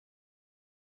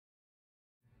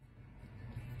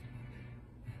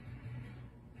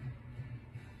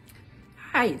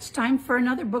Hi, it's time for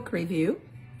another book review.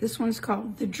 This one's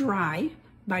called The Dry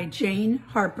by Jane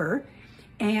Harper,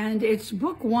 and it's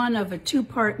book one of a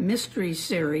two-part mystery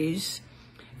series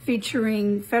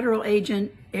featuring federal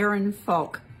agent Aaron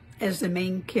Falk as the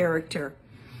main character.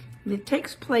 It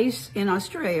takes place in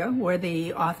Australia, where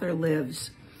the author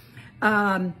lives.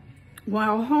 While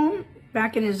home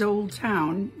back in his old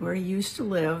town where he used to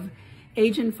live,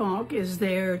 Agent Falk is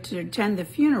there to attend the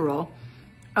funeral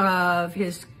of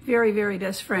his very, very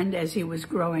best friend as he was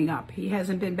growing up. He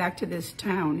hasn't been back to this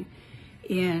town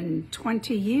in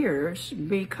 20 years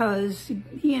because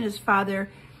he and his father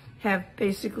have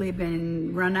basically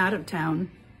been run out of town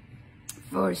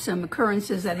for some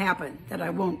occurrences that happened that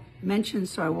I won't mention,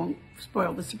 so I won't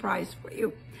spoil the surprise for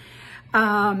you.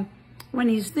 When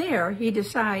he's there, he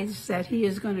decides that he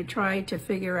is going to try to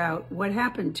figure out what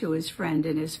happened to his friend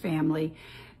and his family,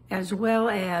 as well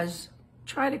as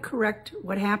try to correct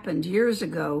what happened years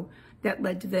ago that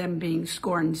led to them being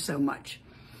scorned so much.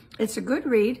 It's a good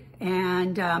read,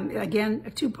 and again, a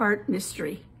two-part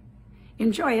mystery.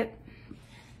 Enjoy it.